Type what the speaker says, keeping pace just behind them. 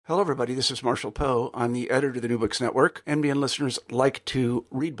Hello, everybody. This is Marshall Poe. I'm the editor of the New Books Network. NBN listeners like to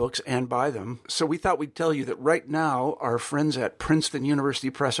read books and buy them. So we thought we'd tell you that right now, our friends at Princeton University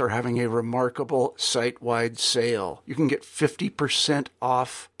Press are having a remarkable site-wide sale. You can get 50%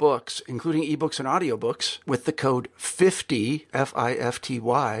 off books, including ebooks and audiobooks, with the code 50,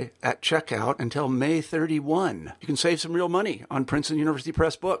 F-I-F-T-Y, at checkout until May 31. You can save some real money on Princeton University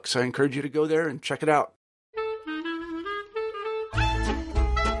Press books. I encourage you to go there and check it out.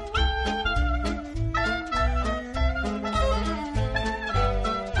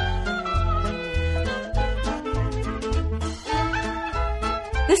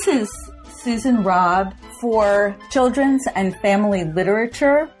 This is Susan Robb for Children's and Family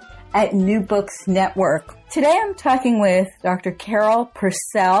Literature at New Books Network. Today I'm talking with Dr. Carol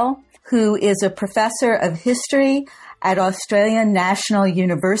Purcell, who is a professor of history at Australian National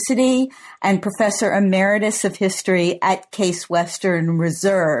University and professor emeritus of history at Case Western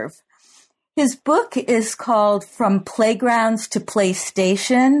Reserve. His book is called From Playgrounds to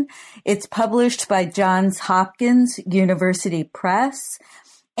PlayStation. It's published by Johns Hopkins University Press.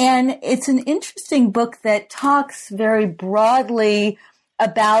 And it's an interesting book that talks very broadly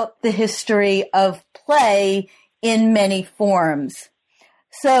about the history of play in many forms.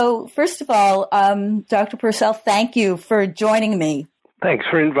 So, first of all, Dr. Purcell, thank you for joining me. Thanks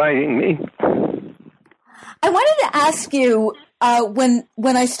for inviting me. I wanted to ask you,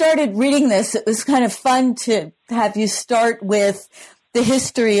 when I started reading this, it was kind of fun to have you start with the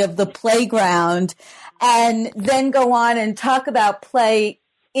history of the playground and then go on and talk about play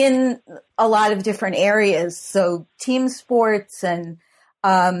in a lot of different areas. So team sports and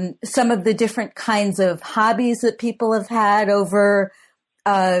some of the different kinds of hobbies that people have had over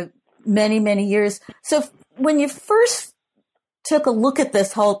many, many years. So when you first took a look at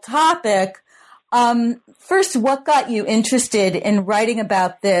this whole topic, first, what got you interested in writing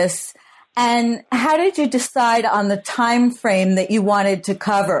about this? And how did you decide on the time frame that you wanted to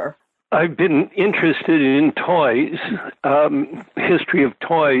cover? I've been interested in toys, history of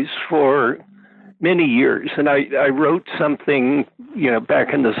toys for many years, and I wrote something,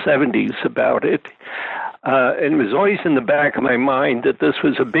 back in the 70s about it, and it was always in the back of my mind that this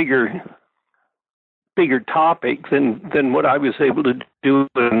was a bigger topic than what I was able to do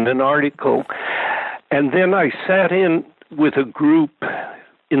in an article. And then I sat in with a group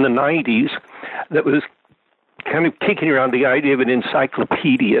in the 90s that was kind of kicking around the idea of an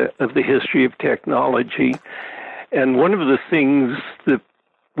encyclopedia of the history of technology. And one of the things that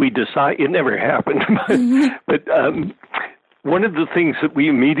we decided, it never happened, but one of the things that we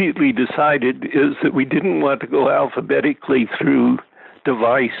immediately decided is that we didn't want to go alphabetically through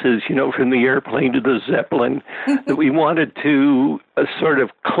devices, from the airplane to the Zeppelin, that we wanted to sort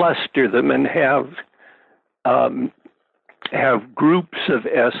of cluster them and have groups of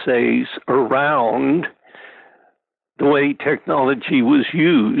essays around the way technology was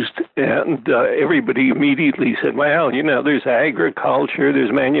used. And everybody immediately said, well, there's agriculture,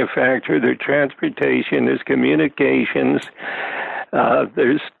 there's manufacture, there's transportation, there's communications,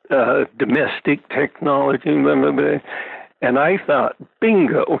 there's domestic technology, blah, blah, blah. And I thought,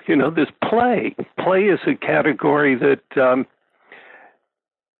 bingo, this play. Play is a category that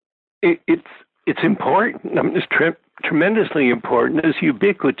it's important. I mean, it's tremendously important. It's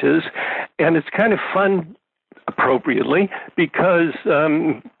ubiquitous, and it's kind of fun, appropriately, because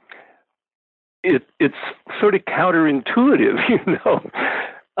it's sort of counterintuitive,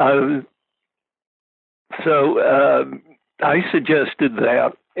 So I suggested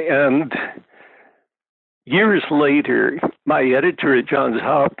that, and years later, my editor at Johns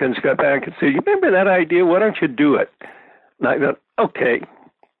Hopkins got back and said, you remember that idea? Why don't you do it? And I thought, okay,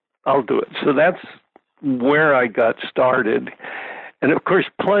 I'll do it. So that's where I got started. And of course,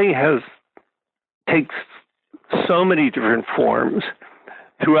 play takes so many different forms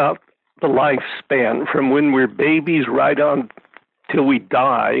throughout the lifespan. From when we're babies right on till we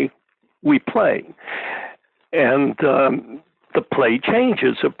die, we play. And the play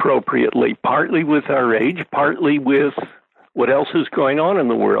changes appropriately, partly with our age, partly with what else is going on in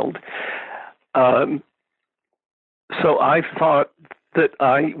the world. So I thought that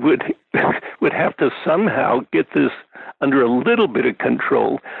I would have to somehow get this under a little bit of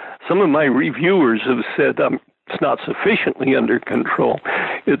control. Some of my reviewers have said it's not sufficiently under control.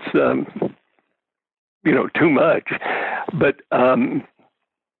 It's too much. But I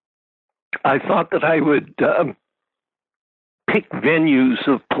thought that I would pick venues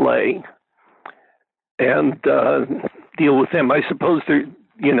of play and deal with them. I suppose there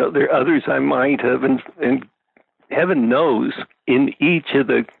are others I might have, and heaven knows in each of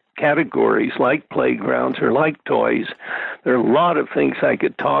the categories like playgrounds or like toys. There are a lot of things I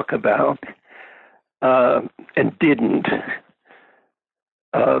could talk about and didn't.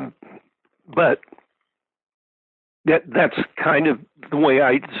 But that's kind of the way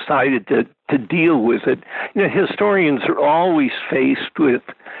I decided to deal with it. You know, historians are always faced with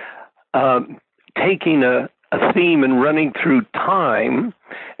taking a theme and running through time,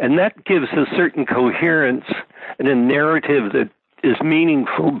 and that gives a certain coherence and a narrative that is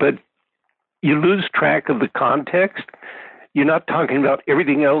meaningful, but you lose track of the context. You're not talking about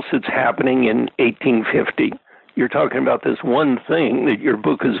everything else that's happening in 1850. You're talking about this one thing that your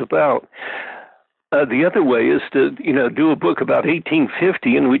book is about. The other way is to, do a book about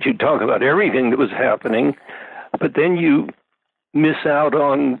 1850 in which you talk about everything that was happening, but then you miss out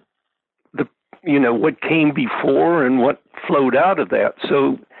on what came before and what flowed out of that.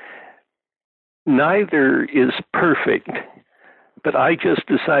 So neither is perfect, but I just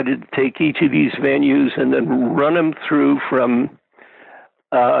decided to take each of these venues and then run them through from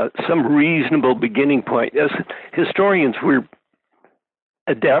some reasonable beginning point. As historians, we're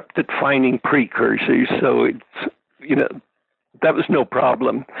adept at finding precursors, so it's, that was no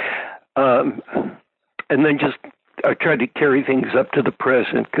problem. And then just I tried to carry things up to the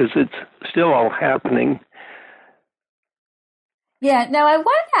present because it's still all happening. Yeah. Now, I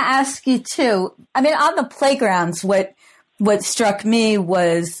wanted to ask you too. I mean, on the playgrounds, what struck me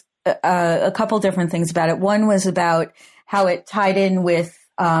was a couple different things about it. One was about how it tied in with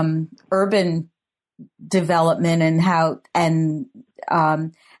urban development and how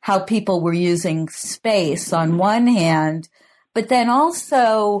people were using space on one hand, but then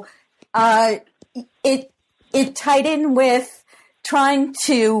also it tied in with trying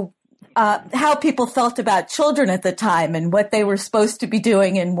to how people felt about children at the time and what they were supposed to be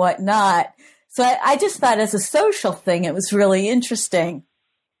doing and what not. So I just thought as a social thing, it was really interesting.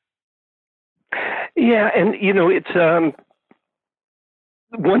 Yeah, and, it's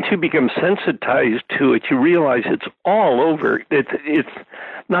once you become sensitized to it, you realize it's all over. It's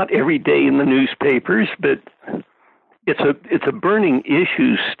not every day in the newspapers, but it's a burning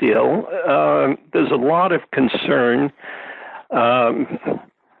issue still. There's a lot of concern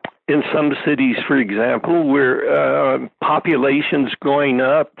in some cities, for example, where populations going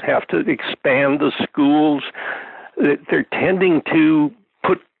up have to expand the schools. They're tending to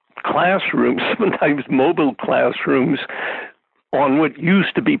put classrooms, sometimes mobile classrooms, on what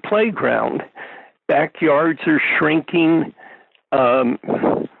used to be playground. Backyards are shrinking. Where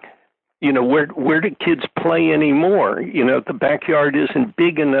do kids play anymore? The backyard isn't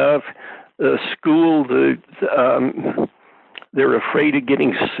big enough. School, they're afraid of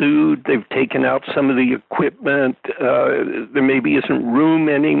getting sued. They've taken out some of the equipment. There maybe isn't room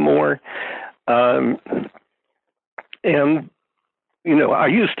anymore. I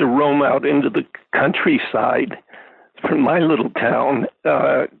used to roam out into the countryside from my little town,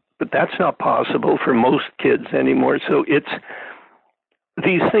 but that's not possible for most kids anymore. So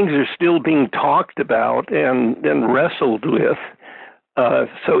these things are still being talked about and wrestled with.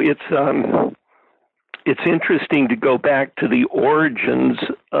 So it's interesting to go back to the origins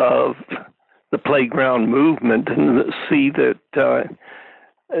of the playground movement and see that there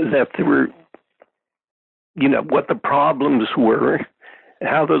were, what the problems were,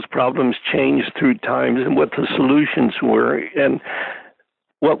 how those problems changed through times, and what the solutions were. And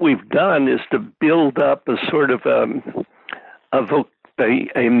what we've done is to build up a sort of a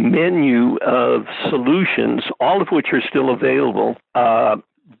menu of solutions, all of which are still available. Well,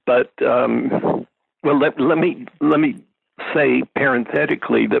 let me say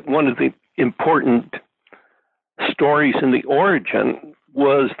parenthetically that one of the important stories in the origin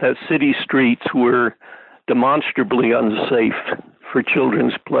was that city streets were demonstrably unsafe for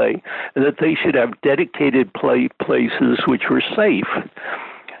children's play, and that they should have dedicated play places which were safe.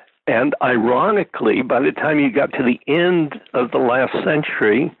 And ironically, by the time you got to the end of the last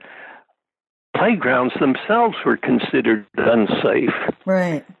century, playgrounds themselves were considered unsafe.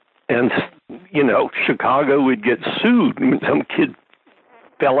 Right. And, Chicago would get sued. Some kid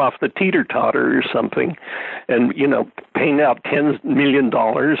fell off the teeter-totter or something and, paying out $10 million.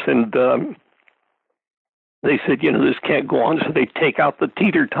 And they said, this can't go on. So they take out the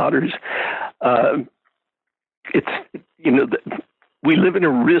teeter-totters. We live in a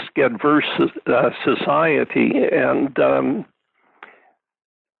risk-adverse society, and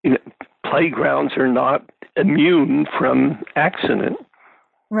playgrounds are not immune from accident.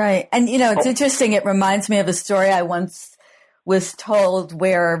 Right. And, it's interesting. It reminds me of a story I once was told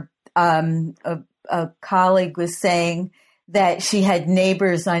where a colleague was saying that she had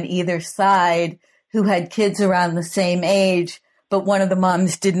neighbors on either side who had kids around the same age, but one of the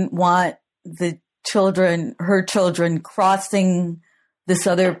moms didn't want her children crossing this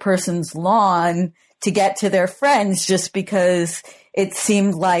other person's lawn to get to their friends just because it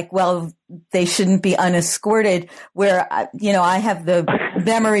seemed like, well, they shouldn't be unescorted, where, I have the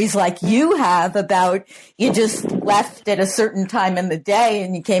memories like you have about you just left at a certain time in the day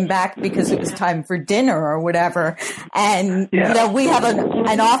and you came back because it was time for dinner or whatever. And, we have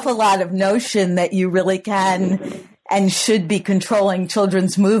an awful lot of notion that you really can and should be controlling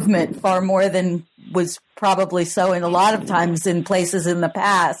children's movement far more than was probably so in a lot of times in places in the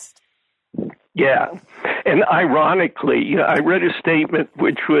past. Yeah. And ironically, I read a statement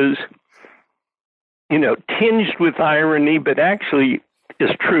which was, tinged with irony, but actually is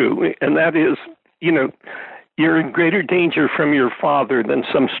true. And that is, you're in greater danger from your father than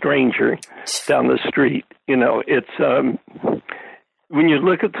some stranger down the street. It's, when you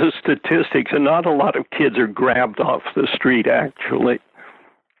look at the statistics, and not a lot of kids are grabbed off the street, actually.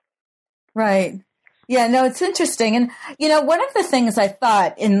 Right. Yeah, no, it's interesting. And, one of the things I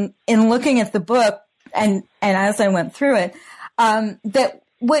thought in looking at the book and as I went through it,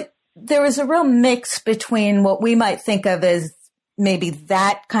 there was a real mix between what we might think of as maybe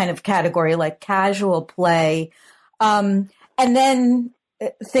that kind of category, like casual play, and then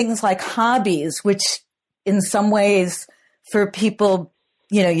things like hobbies, which in some ways for people,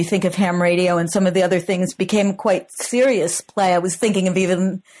 you think of ham radio and some of the other things became quite serious play. I was thinking of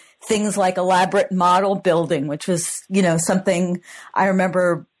even things like elaborate model building, which was, something I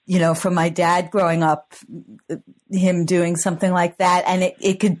remember, from my dad growing up, him doing something like that. And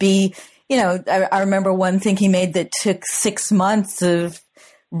it could be, I remember one thing he made that took 6 months of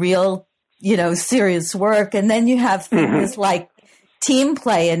real, serious work. And then you have things like team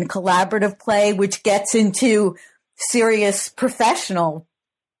play and collaborative play, which gets into serious professional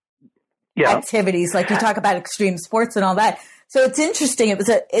activities. Like you talk about extreme sports and all that. So it's interesting.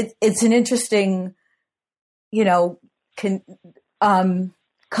 It's an interesting,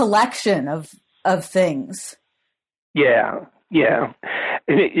 collection of things. Yeah.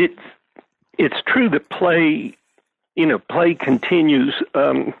 And it's true that play continues.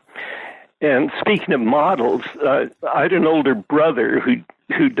 And speaking of models, I had an older brother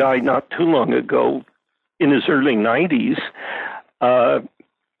who died not too long ago in his early 90s. And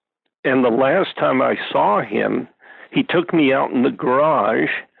the last time I saw him, he took me out in the garage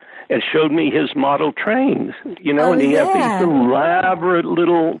and showed me his model trains, and he had these elaborate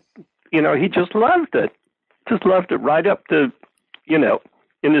little, he just loved it. Just loved it right up to, in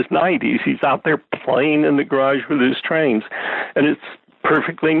his 90s. He's out there playing in the garage with his trains. And it's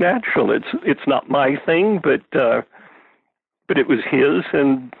perfectly natural. It's not my thing, but it was his,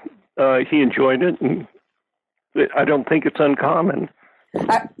 and he enjoyed it. And I don't think it's uncommon.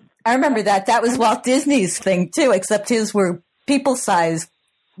 I remember that. That was Walt Disney's thing, too, except his were people-sized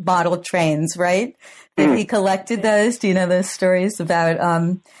model trains, right? That he collected those. Do you know those stories about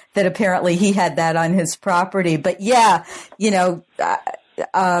that apparently he had that on his property? But, yeah,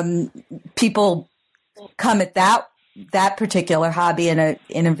 people come at that particular hobby in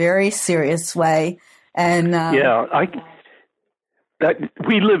a very serious way. And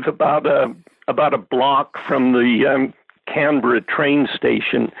we live about a block from the Canberra train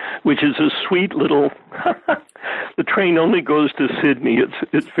station, which is a sweet little. The train only goes to Sydney.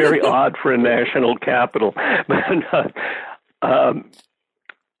 It's very odd for a national capital, but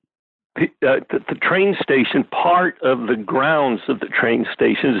the train station, part of the grounds of the train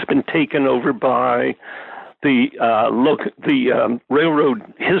station, has been taken over by the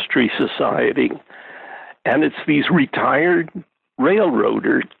Railroad History Society, and it's these retired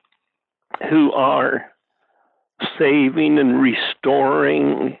railroaders who are saving and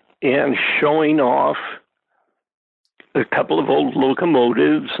restoring and showing off a couple of old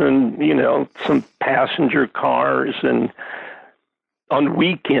locomotives and, some passenger cars. And on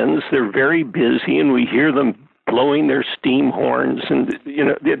weekends, they're very busy, and we hear them blowing their steam horns, and,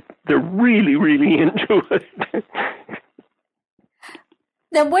 they're really, really into it.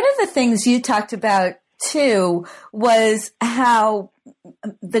 Now, one of the things you talked about, too, was how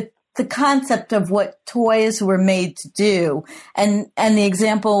the concept of what toys were made to do. And the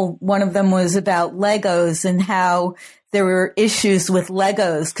example, one of them was about Legos and how there were issues with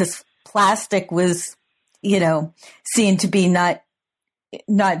Legos because plastic was, seen to be not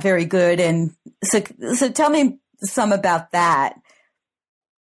very good. And so tell me some about that.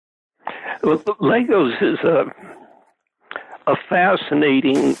 Well, Legos is a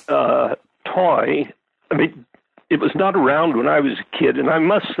fascinating toy. I mean, it was not around when I was a kid, and I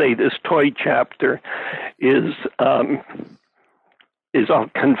must say this toy chapter is I'll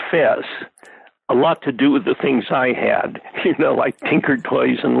confess, a lot to do with the things I had, like Tinker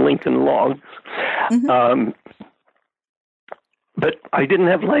Toys and Lincoln Logs. Mm-hmm. But I didn't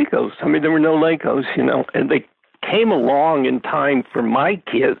have Legos. I mean, there were no Legos, and they came along in time for my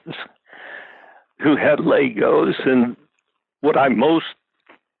kids who had Legos. And what I most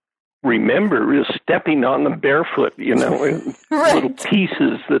remember is stepping on them barefoot, and Right. little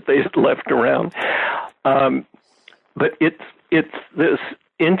pieces that they had left around. But it's this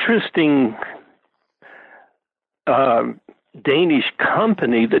interesting Danish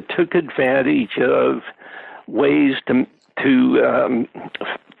company that took advantage of ways to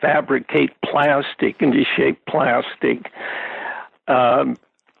fabricate plastic and to shape plastic.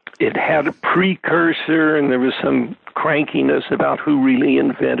 It had a precursor, and there was some crankiness about who really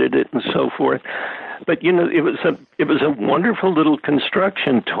invented it and so forth. But it was a wonderful little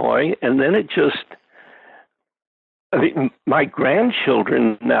construction toy, and then it just. I mean, my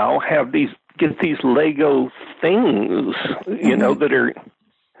grandchildren now get these Lego things, Mm-hmm. that are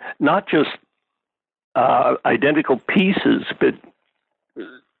not just identical pieces, but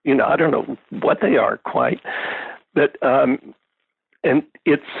I don't know what they are quite. But and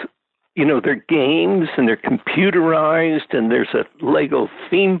it's they're games and they're computerized, and there's a Lego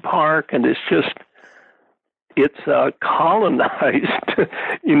theme park, and it's colonized,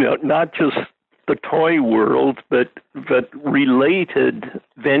 not just the toy world, but related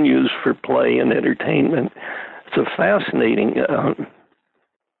venues for play and entertainment. It's a fascinating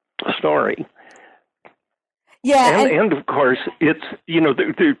story. Yeah. And of course, it's,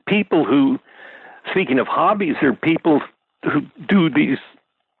 there are people who, speaking of hobbies, there are people who do these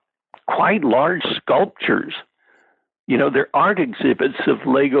quite large sculptures. They're art exhibits of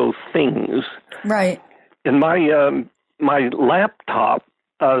Lego things. Right. In my laptop,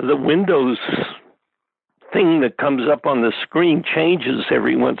 the Windows thing that comes up on the screen changes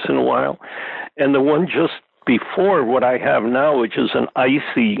every once in a while. And the one just before what I have now, which is an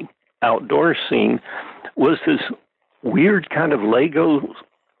icy outdoor scene, was this weird kind of Lego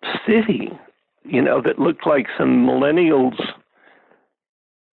city, that looked like some millennials,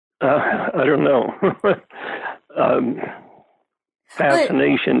 I don't know,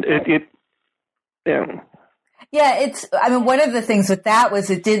 fascination. Yeah, one of the things with that was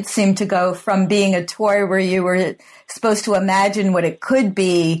it did seem to go from being a toy where you were supposed to imagine what it could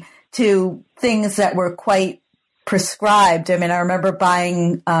be to things that were quite prescribed. I mean, I remember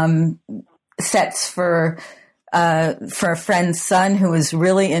buying sets for a friend's son who was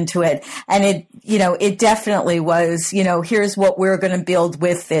really into it. And it definitely was, here's what we're going to build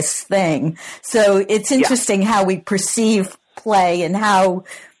with this thing. So it's interesting how we perceive play and how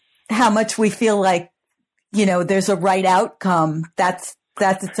much we feel like, there's a right outcome. That's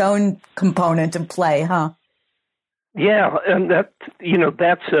its own component of play, huh? Yeah, and that's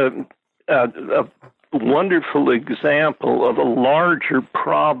a wonderful example of a larger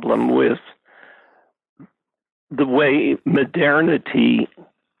problem with the way modernity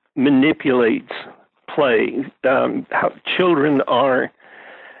manipulates play. How children are,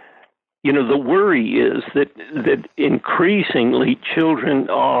 the worry is that increasingly children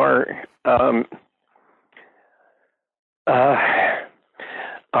are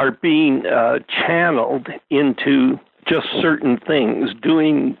being channeled into just certain things,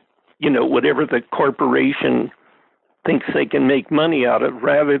 doing, whatever the corporation thinks they can make money out of,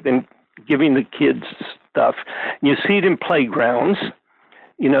 rather than giving the kids stuff. You see it in playgrounds.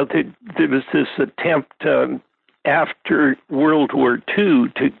 There was this attempt after World War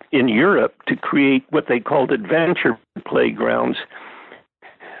II in Europe to create what they called adventure playgrounds,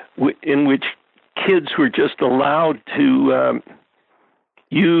 in which kids were just allowed to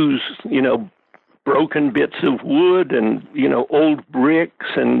use, broken bits of wood and, old bricks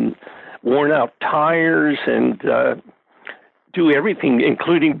and worn out tires and do everything,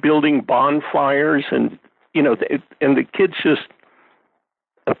 including building bonfires. And, and the kids just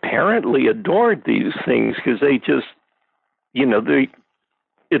apparently adored these things because they just,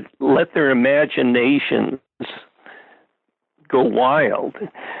 it let their imaginations go wild.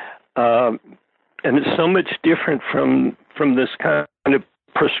 And it's so much different from this kind of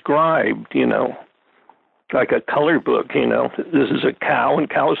prescribed, like a color book, this is a cow and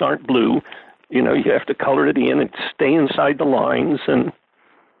cows aren't blue. You have to color it in and stay inside the lines. And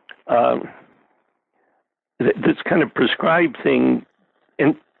this kind of prescribed thing.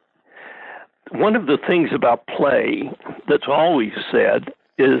 And one of the things about play that's always said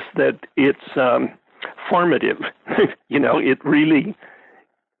is that it's formative. It really...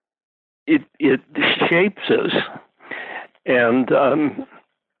 It shapes us, and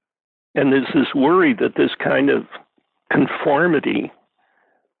there's this worry that this kind of conformity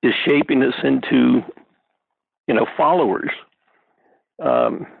is shaping us into, followers.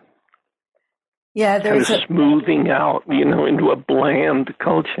 There's kind of smoothing out, into a bland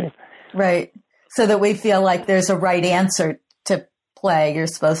culture. Right. So that we feel like there's a right answer to play. You're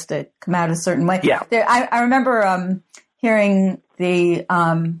supposed to come out a certain way. Yeah. I remember hearing the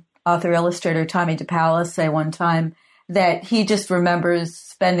author-illustrator Tommy DePaola say one time that he just remembers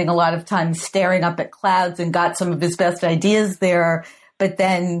spending a lot of time staring up at clouds and got some of his best ideas there. But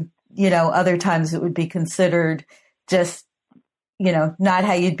then, other times it would be considered just, not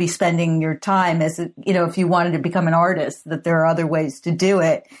how you'd be spending your time as, if you wanted to become an artist, that there are other ways to do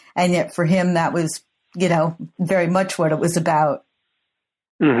it. And yet for him, that was, very much what it was about.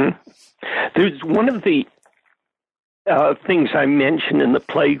 Mm-hmm. There's one of the things I mentioned in the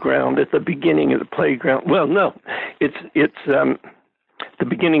playground at the beginning of the playground. Well, no, it's the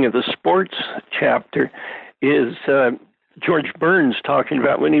beginning of the sports chapter is George Burns talking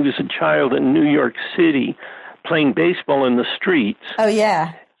about when he was a child in New York City playing baseball in the streets. Oh,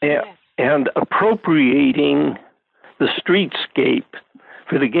 yeah. And appropriating the streetscape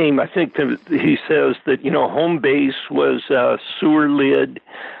for the game. I think that he says that, home base was a sewer lid,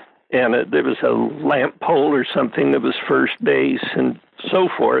 and there was a lamp pole or something that was first base, and so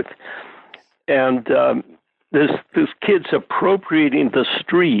forth. And this kid's appropriating the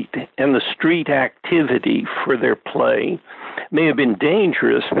street and the street activity for their play. May have been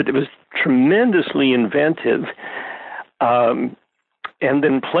dangerous, but it was tremendously inventive. And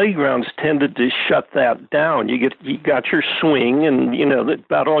then playgrounds tended to shut that down. You got your swing, and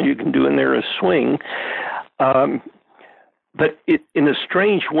about all you can do in there is swing. But in a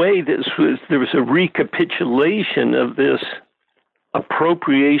strange way, there was a recapitulation of this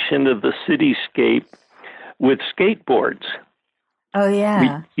appropriation of the cityscape with skateboards. Oh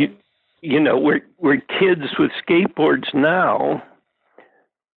yeah. Where kids with skateboards now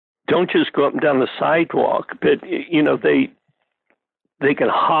don't just go up and down the sidewalk, but they can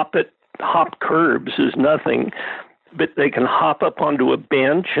hop curbs is nothing, but they can hop up onto a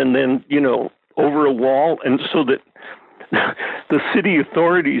bench and then, over a wall. And so that the city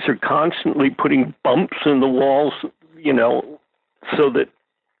authorities are constantly putting bumps in the walls, so that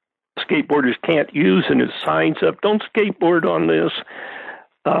skateboarders can't use, and there's signs up, don't skateboard on this.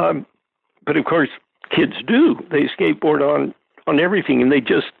 But of course, kids do. They skateboard on everything, and they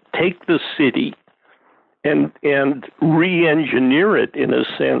just take the city and re-engineer it in a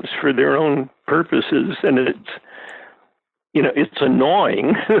sense for their own purposes. And it's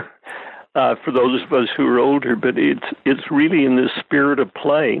annoying for those of us who are older, but it's really in the spirit of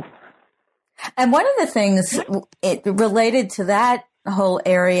play. And one of the things related to that whole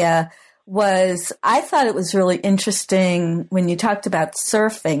area was, I thought it was really interesting when you talked about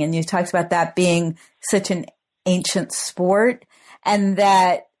surfing, and you talked about that being such an ancient sport, and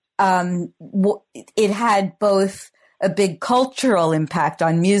that it had both a big cultural impact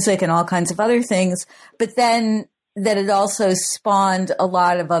on music and all kinds of other things, but then that it also spawned a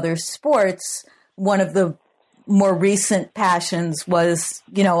lot of other sports. One of the more recent passions was,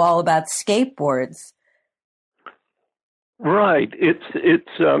 all about skateboards. Right. It's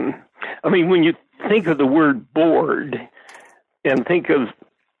when you think of the word board and think of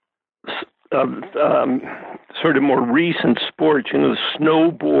sort of more recent sports,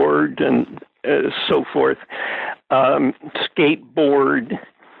 snowboard and so forth, skateboard,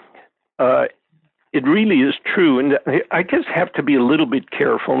 it really is true. And I guess have to be a little bit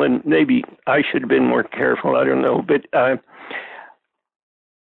careful, and maybe I should have been more careful, I don't know, but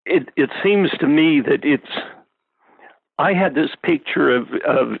it seems to me that I had this picture of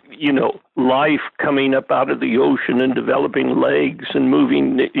life coming up out of the ocean and developing legs and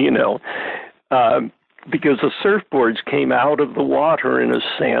moving, because the surfboards came out of the water in a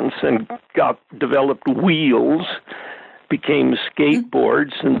sense and developed wheels, became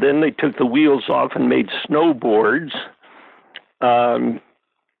skateboards, and then they took the wheels off and made snowboards.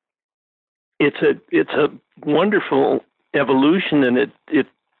 It's a wonderful evolution, and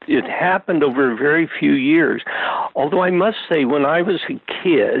it happened over a very few years. Although I must say, when I was a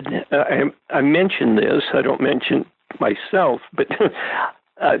kid, I mentioned this, I don't mention myself, but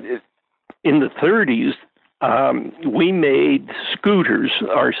in the 30s, we made scooters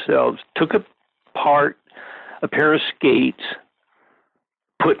ourselves, took apart a pair of skates,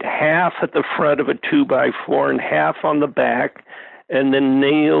 put half at the front of a 2x4 and half on the back, and then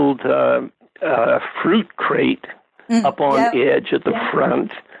nailed a fruit crate up on edge at the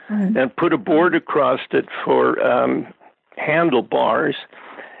front, and put a board across it for handlebars,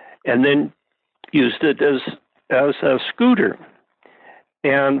 and then used it as a scooter.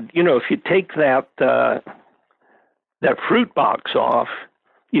 And if you take that fruit box off,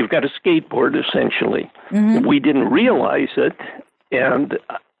 you've got a skateboard, essentially. Mm-hmm. We didn't realize it, and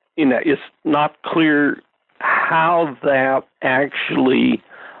it's not clear how that actually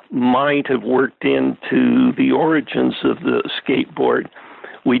might have worked into the origins of the skateboard.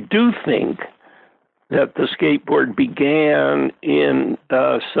 We do think that the skateboard began in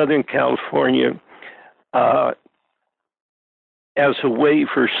Southern California as a way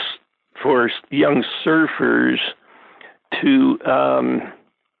for young surfers to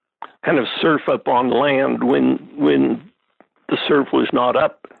kind of surf up on land when the surf was not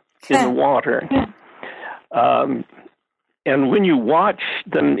up in the water. And when you watch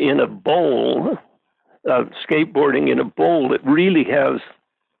them in a bowl, skateboarding in a bowl, it really has,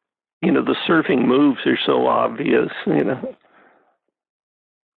 the surfing moves are so obvious,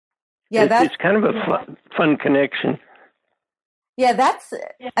 Yeah, it's kind of a fun connection. Yeah, that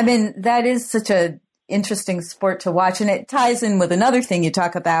is such a interesting sport to watch. And it ties in with another thing you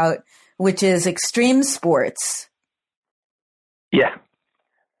talk about, which is extreme sports. Yeah.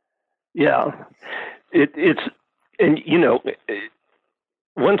 Yeah. And,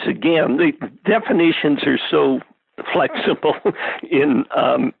 once again, the definitions are so flexible in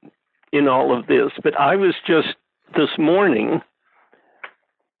all of this. But I was just this morning,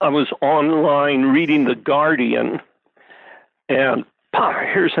 I was online reading The Guardian, and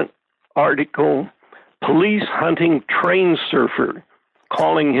here's an article, police hunting train surfer,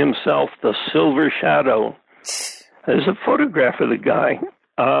 calling himself the Silver Shadow. There's a photograph of the guy.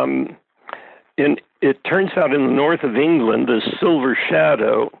 And it turns out in the north of England, the Silver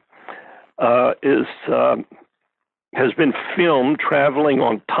Shadow has been filmed traveling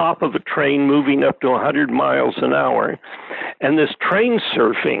on top of a train moving up to 100 miles an hour. And this train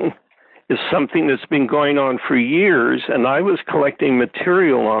surfing is something that's been going on for years, and I was collecting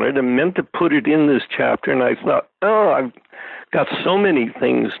material on it and meant to put it in this chapter, and I thought, I've got so many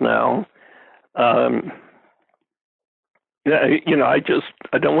things now. I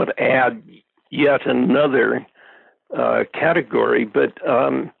don't want to add yet another category, but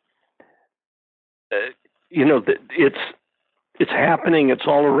it's happening. It's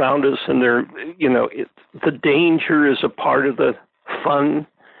all around us, and the danger is a part of the fun.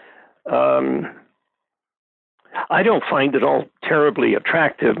 I don't find it all terribly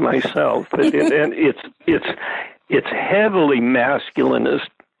attractive myself, but and it's heavily masculinist,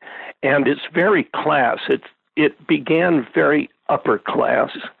 and it's very class. It began very upper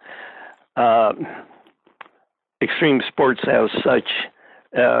class. Extreme sports have such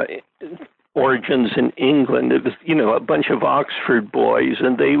origins in England. It was, a bunch of Oxford boys,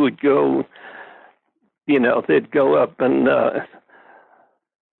 and they would go, they'd go up and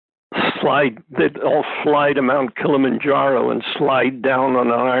they'd all fly to Mount Kilimanjaro and slide down on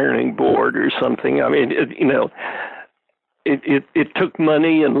an ironing board or something. I mean, it took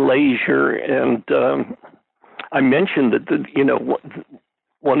money and leisure, and I mentioned that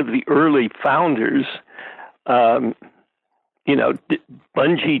one of the early founders,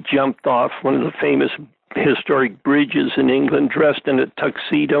 bungee jumped off one of the famous historic bridges in England, dressed in a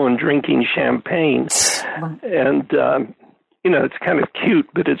tuxedo and drinking champagne. And, it's kind of cute,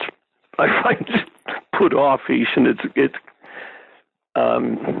 but I find it put offish, and it's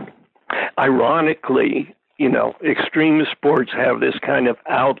ironically, extreme sports have this kind of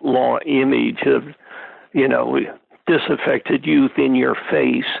outlaw image of, disaffected youth in your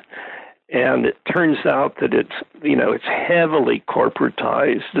face. And it turns out that it's heavily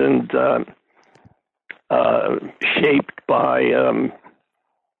corporatized and shaped by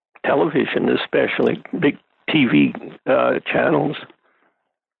television, especially big TV channels.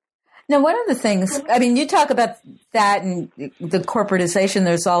 Now, one of the things, you talk about that and the corporatization.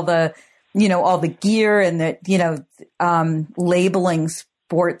 There's all the, all the gear and the, labeling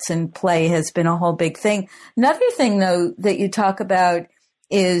sports and play has been a whole big thing. Another thing, though, that you talk about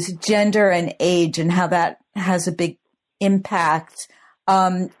is gender and age and how that has a big impact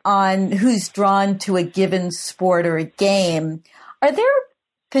on who's drawn to a given sport or a game. Are there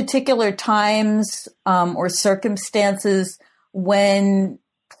particular times or circumstances when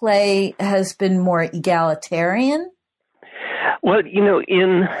play has been more egalitarian? Well,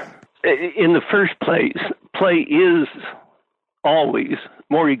 in the first place, play is always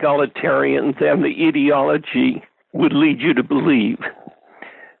more egalitarian than the ideology would lead you to believe.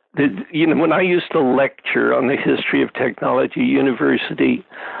 When I used to lecture on the history of technology university,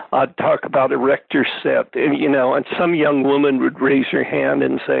 I'd talk about erector set, and some young woman would raise her hand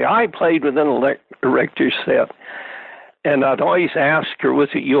and say, I played with an erector set. And I'd always ask her, was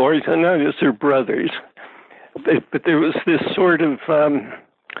it yours? And no, it was her brother's. But there was this sort of,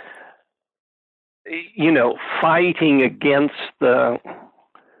 fighting against the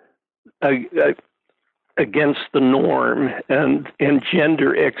against the norm and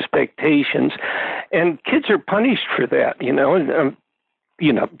gender expectations, and kids are punished for that.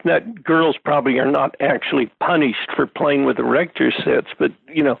 That girls probably are not actually punished for playing with erector sets, but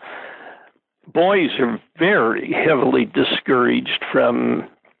boys are very heavily discouraged from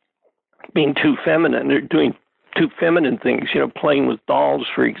being too feminine. They're doing too feminine things. Playing with dolls,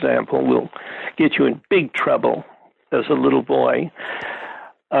 for example, will get you in big trouble as a little boy.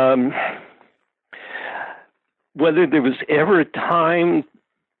 Whether there was ever a time,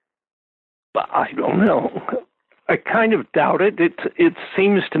 I don't know. I kind of doubt it. It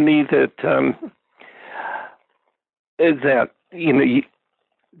seems to me that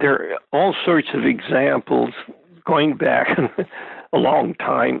there are all sorts of examples going back a long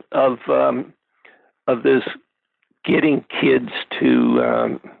time of this getting kids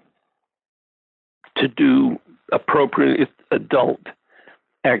to do appropriate adult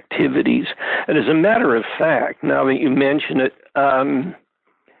activities. And as a matter of fact, now that you mention it,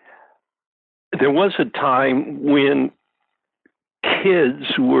 there was a time when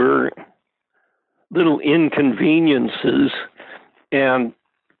kids were little inconveniences and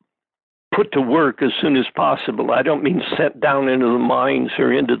put to work as soon as possible. I don't mean sent down into the mines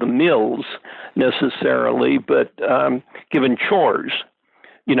or into the mills necessarily, but given chores.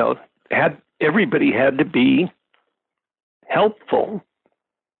 Everybody had to be helpful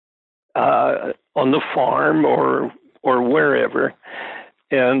on the farm or wherever,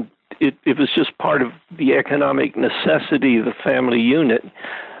 and it was just part of the economic necessity of the family unit,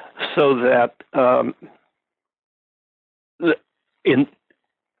 so that in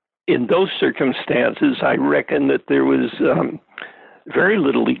those circumstances, I reckon that there was very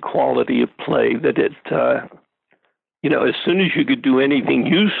little equality of play. That as soon as you could do anything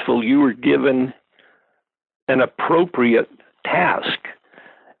useful, you were given an appropriate task.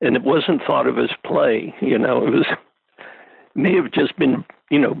 And it wasn't thought of as play. It may have just been,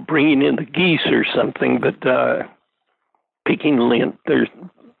 bringing in the geese or something, but picking lint,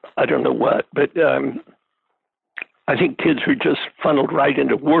 I don't know what. But I think kids were just funneled right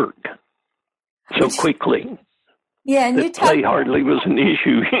into work so quickly. Yeah, and that play hardly was an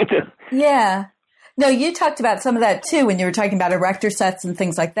issue. Yeah. No, you talked about some of that too when you were talking about erector sets and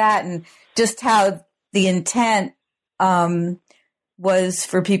things like that, and just how the intent was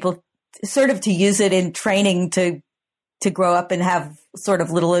for people sort of to use it in training to grow up and have sort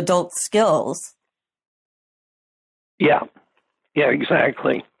of little adult skills. Yeah,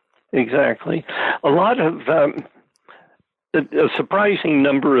 exactly. A lot of, a surprising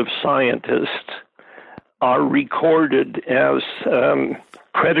number of scientists are recorded as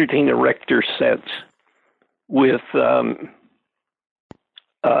crediting erector sets with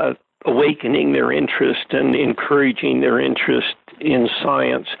awakening their interest and encouraging their interest in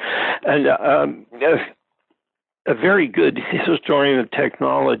science. And a very good historian of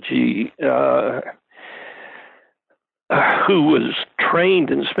technology who was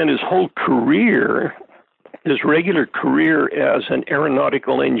trained and spent his whole career, his regular career as an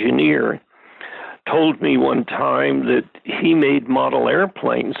aeronautical engineer, told me one time that he made model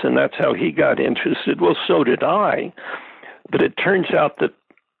airplanes, and that's how he got interested. Well, so did I. But it turns out that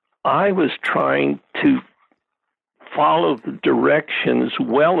I was trying to follow the directions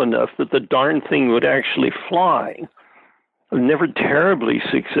well enough that the darn thing would actually fly. Never terribly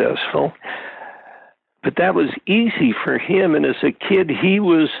successful, but that was easy for him. And as a kid, he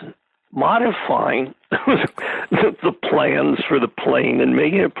was modifying the plans for the plane and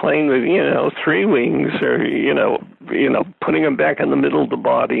making a plane with, 3 wings, or, putting them back in the middle of the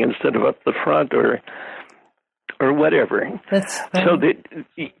body instead of up the front, or whatever. So that,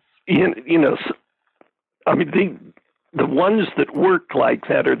 the ones that work like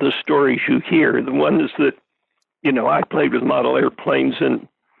that are the stories you hear. The ones that, I played with model airplanes and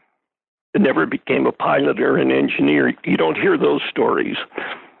never became a pilot or an engineer. You don't hear those stories.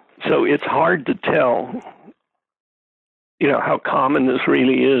 So it's hard to tell, how common this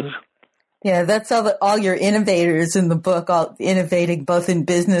really is. Yeah, that's all your innovators in the book, all innovating both in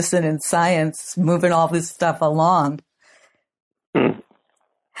business and in science, moving all this stuff along. Mm.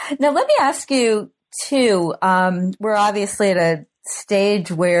 Now, let me ask you, too, we're obviously at a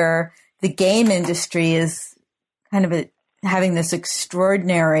stage where the game industry is kind of having this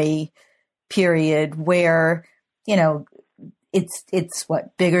extraordinary period where, it's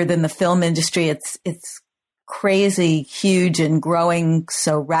what, bigger than the film industry. It's crazy, huge, and growing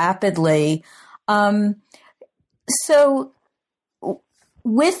so rapidly. So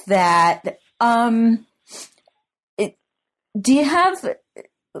with that, do you have,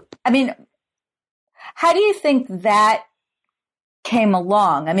 how do you think that came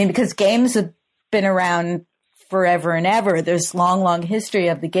along? I mean, because games have been around forever and ever. There's long history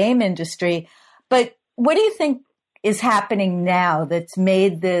of the game industry. But what do you think is happening now that's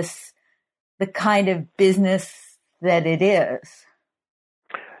made this the kind of business that it is?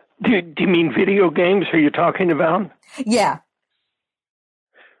 Do you mean video games are you talking about? Yeah.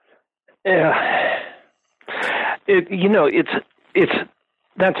 Yeah.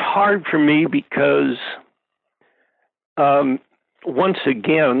 That's hard for me because once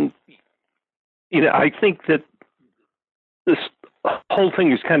again, I think that this whole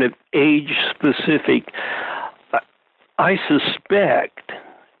thing is kind of age specific. I suspect,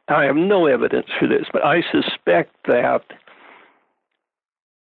 I have no evidence for this, but I suspect that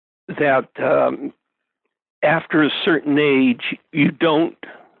after a certain age, you don't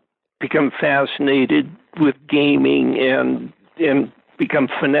become fascinated with gaming and become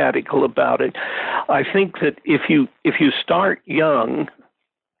fanatical about it. I think that if you start young,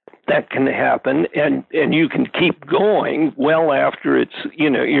 that can happen, and you can keep going well after it's,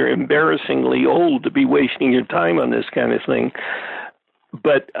 you're embarrassingly old to be wasting your time on this kind of thing.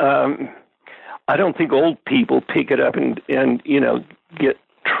 But I don't think old people pick it up and get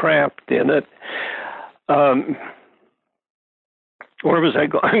trapped in it. Where was I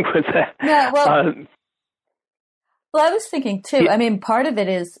going with that? Yeah, well, I was thinking too. I mean, part of it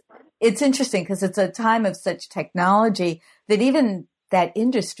is it's interesting because it's a time of such technology that even that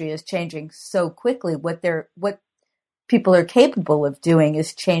industry is changing so quickly. What people are capable of doing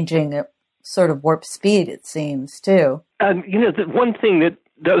is changing at sort of warp speed, it seems, too. The one thing that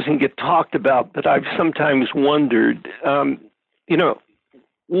doesn't get talked about, but I've sometimes wondered,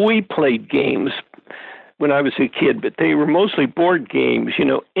 we played games when I was a kid, but they were mostly board games,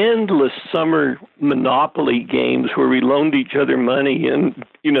 endless summer Monopoly games where we loaned each other money and,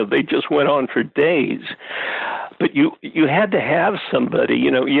 they just went on for days. But you had to have somebody,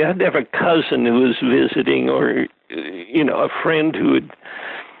 you had to have a cousin who was visiting or, a friend who would.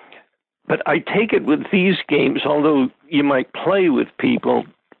 But I take it with these games, although you might play with people,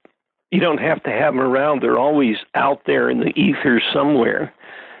 you don't have to have them around. They're always out there in the ether somewhere.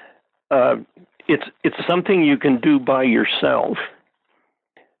 It's something you can do by yourself.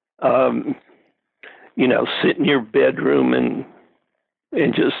 Sit in your bedroom and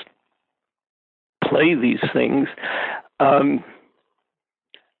just play these things.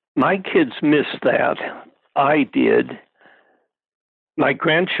 My kids missed that. I did. My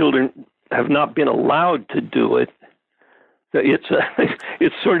grandchildren have not been allowed to do it.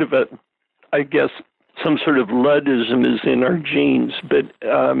 It's sort of I guess some sort of Luddism is in our genes, but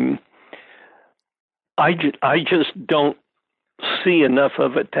I just don't see enough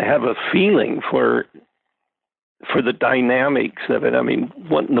of it to have a feeling for the dynamics of it. I mean,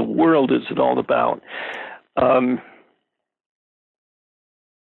 what in the world is it all about?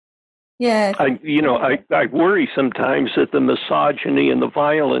 Yeah. I worry sometimes that the misogyny and the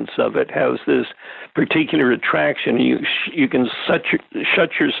violence of it has this particular attraction. You can shut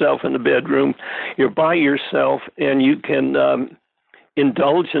yourself in the bedroom, you're by yourself, and you can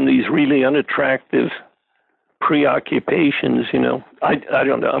indulge in these really unattractive preoccupations. I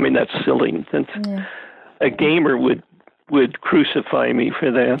don't know. I mean, that's silly. Yeah. A gamer would crucify me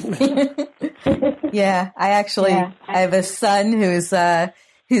for that. Yeah, I have a son who's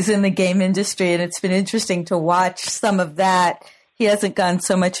in the game industry, and it's been interesting to watch some of that. He hasn't gone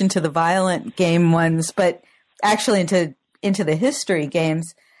so much into the violent game ones, but actually into the history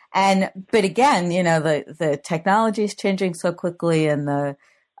games. But again, the technology is changing so quickly, and the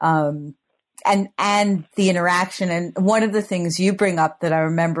interaction. And one of the things you bring up that I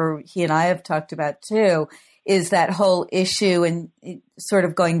remember he and I have talked about too is that whole issue, and sort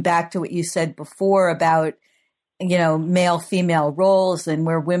of going back to what you said before about, male-female roles, and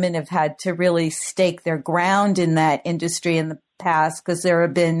where women have had to really stake their ground in that industry in the past because there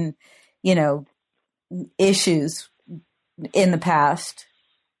have been, issues in the past.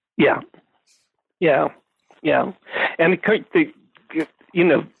 Yeah. And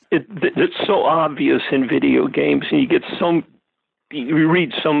it's so obvious in video games, and you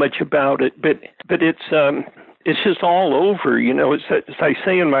read so much about it, but it's just all over. As I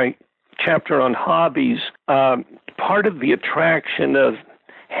say in my chapter on hobbies, part of the attraction of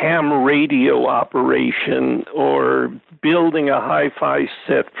ham radio operation or building a hi-fi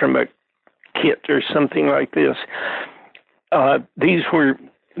set from a kit or something like this, these were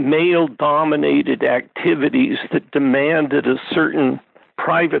male-dominated activities that demanded a certain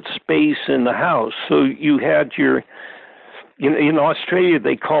private space in the house. So you had in Australia,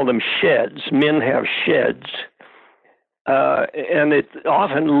 they call them sheds. Men have sheds. and it's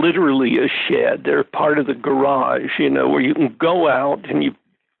often literally a shed. They're part of the garage, where you can go out and you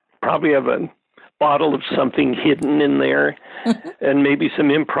probably have a bottle of something hidden in there and maybe some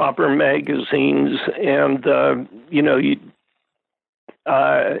improper magazines. And,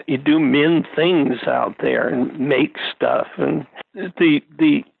 you do min things out there and make stuff. And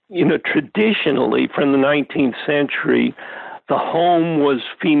traditionally from the 19th century, the home was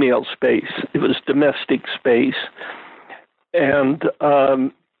female space. It was domestic space. And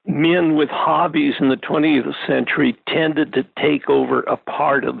men with hobbies in the 20th century tended to take over a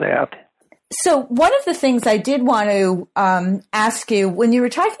part of that. So one of the things I did want to ask you, when you were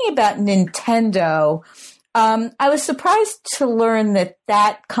talking about Nintendo, I was surprised to learn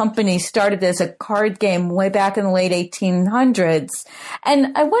that company started as a card game way back in the late 1800s.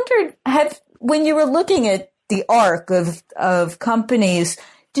 And I wondered, when you were looking at the arc of companies,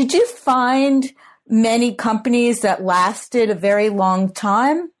 did you find many companies that lasted a very long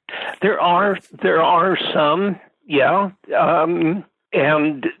time? There are some, yeah.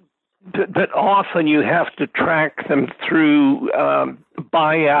 But often you have to track them through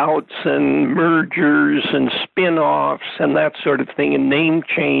buyouts and mergers and spin-offs and that sort of thing, and name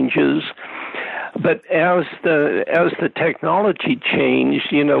changes. But as the technology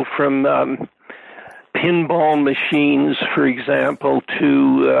changed, from pinball machines, for example,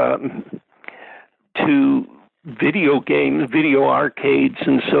 to video games, video arcades,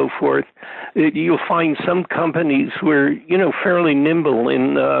 and so forth, you'll find some companies were fairly nimble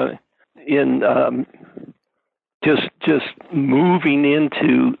in just moving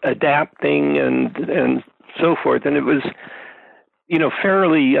into adapting and so forth, and it was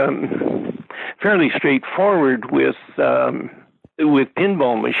fairly straightforward with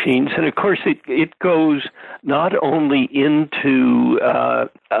pinball machines. And of course it goes not only into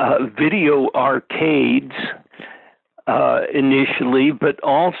video arcades initially, but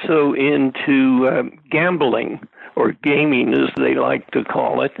also into gambling, or gaming as they like to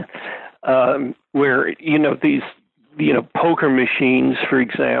call it, where these poker machines, for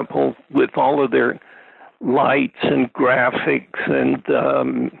example, with all of their lights and graphics and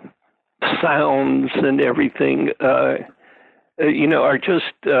sounds and everything, are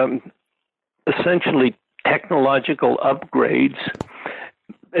just essentially technological upgrades.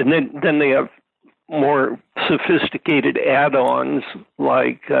 And then they have more sophisticated add-ons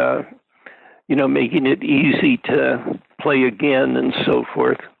like making it easy to play again and so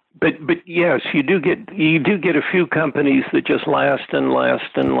forth. But yes, you do get a few companies that just last and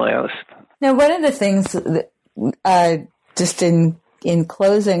last and last. Now, one of the things that, just in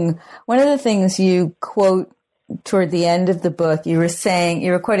closing, one of the things you quote toward the end of the book, you were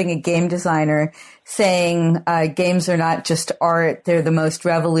quoting a game designer saying, games are not just art, they're the most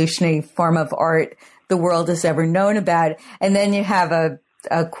revolutionary form of art the world has ever known about. And then you have a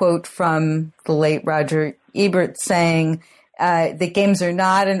quote from the late Roger Ebert saying that games are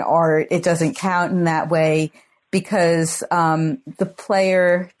not an art. It doesn't count in that way because the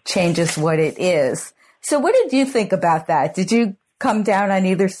player changes what it is. So what did you think about that? Did you come down on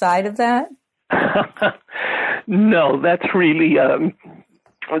either side of that? No, that's really a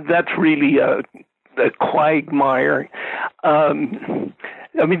quagmire. There's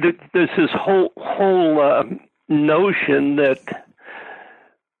this whole notion that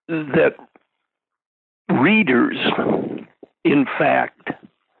readers, in fact,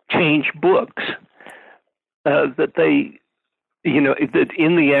 change books. That they, that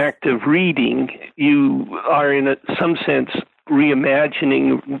in the act of reading, you are in some sense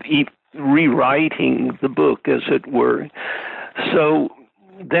reimagining, rewriting the book, as it were. So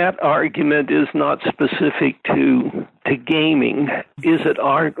that argument is not specific to gaming. Is it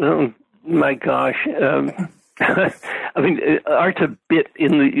art? Oh my gosh. Art's a bit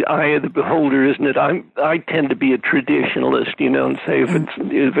in the eye of the beholder, isn't it? I tend to be a traditionalist, and say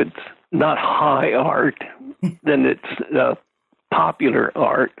if it's not high art, then it's popular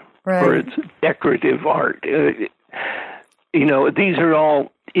art, right, or it's decorative art. These are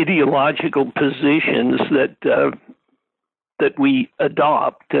all ideological positions that we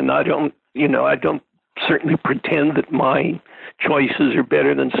adopt, and I don't certainly pretend that my choices are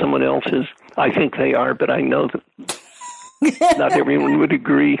better than someone else's. I think they are, but I know that not everyone would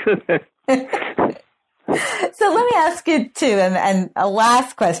agree. So let me ask you too, and a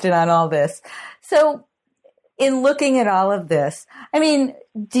last question on all this. So in looking at all of this, did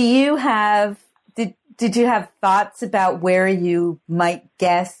you have thoughts about where you might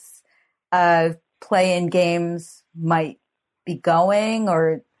guess play-in games might be going?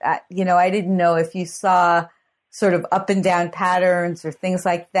 Or, I didn't know if you saw sort of up and down patterns or things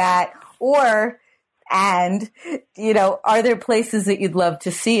like that, or And, are there places that you'd love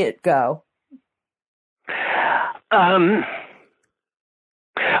to see it go? Well,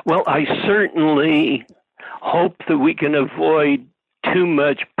 I certainly hope that we can avoid too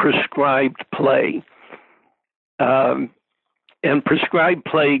much prescribed play. And prescribed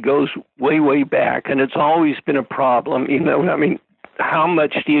play goes way, way back, and it's always been a problem. How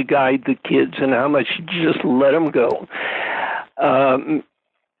much do you guide the kids and how much do you just let them go?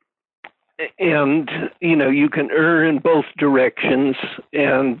 And, you can err in both directions,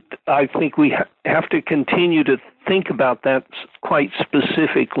 and I think we have to continue to think about that quite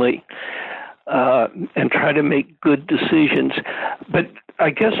specifically and try to make good decisions. But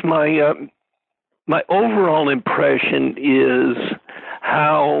I guess my overall impression is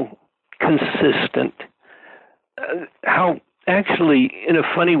how consistent, how actually, in a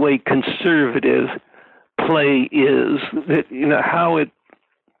funny way, conservative play is. That, how it,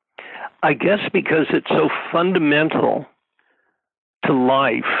 I guess because it's so fundamental to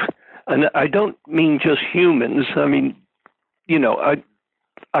life, and I don't mean just humans. I mean, I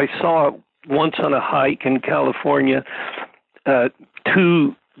saw once on a hike in California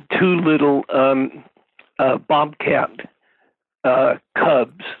two little bobcat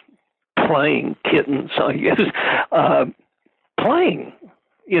cubs playing, kittens, I guess, playing.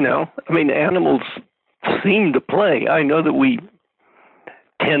 Animals seem to play. I know that we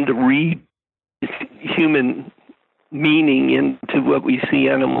tend to read human meaning into what we see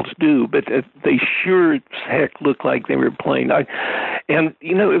animals do, but they sure as heck look like they were playing. It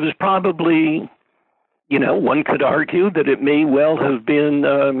was probably, one could argue that it may well have been,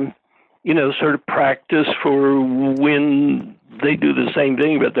 sort of practice for when they do the same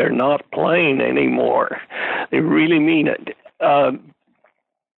thing, but they're not playing anymore. They really mean it.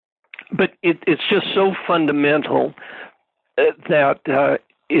 But it's just so fundamental that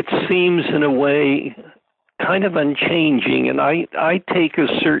it seems in a way kind of unchanging, and I take a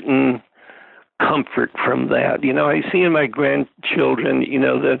certain comfort from that. I see in my grandchildren,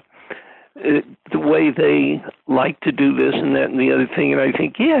 the way they like to do this and that and the other thing, and I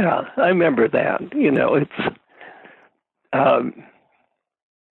think, yeah, I remember that.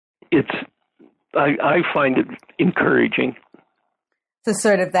 I find it encouraging. So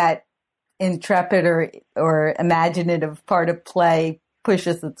sort of that intrepid or imaginative part of play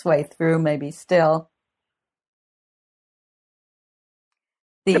pushes its way through, maybe still.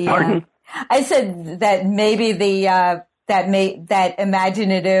 Pardon? I said that maybe that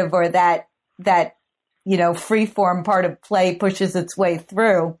imaginative or that free form part of play pushes its way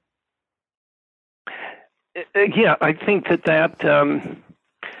through. Yeah, I think that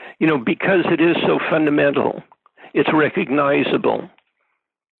because it is so fundamental, it's recognizable.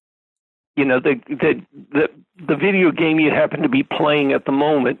 The video game you happen to be playing at the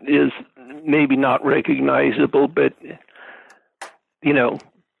moment is maybe not recognizable, but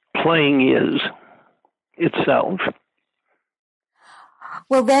playing is itself.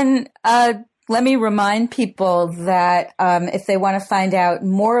 Well, then let me remind people that if they want to find out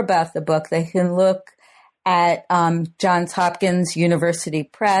more about the book, they can look at Johns Hopkins University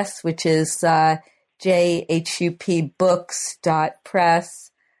Press, which is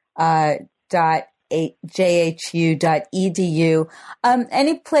jhupbooks.press. .jhu.edu.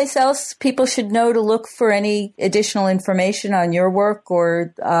 Any place else people should know to look for any additional information on your work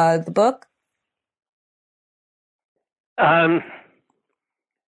or the book? I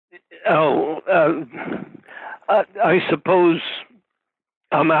suppose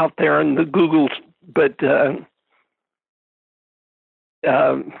I'm out there in the Googles, but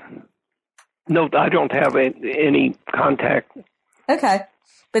no, I don't have any contact. Okay.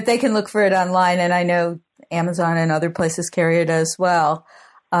 But they can look for it online, and I know Amazon and other places carry it as well.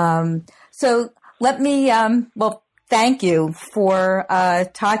 So let me, thank you for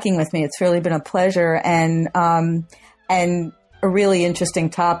talking with me. It's really been a pleasure and a really interesting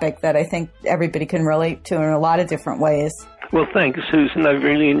topic that I think everybody can relate to in a lot of different ways. Well, thanks, Susan. I've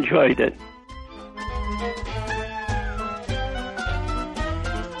really enjoyed it.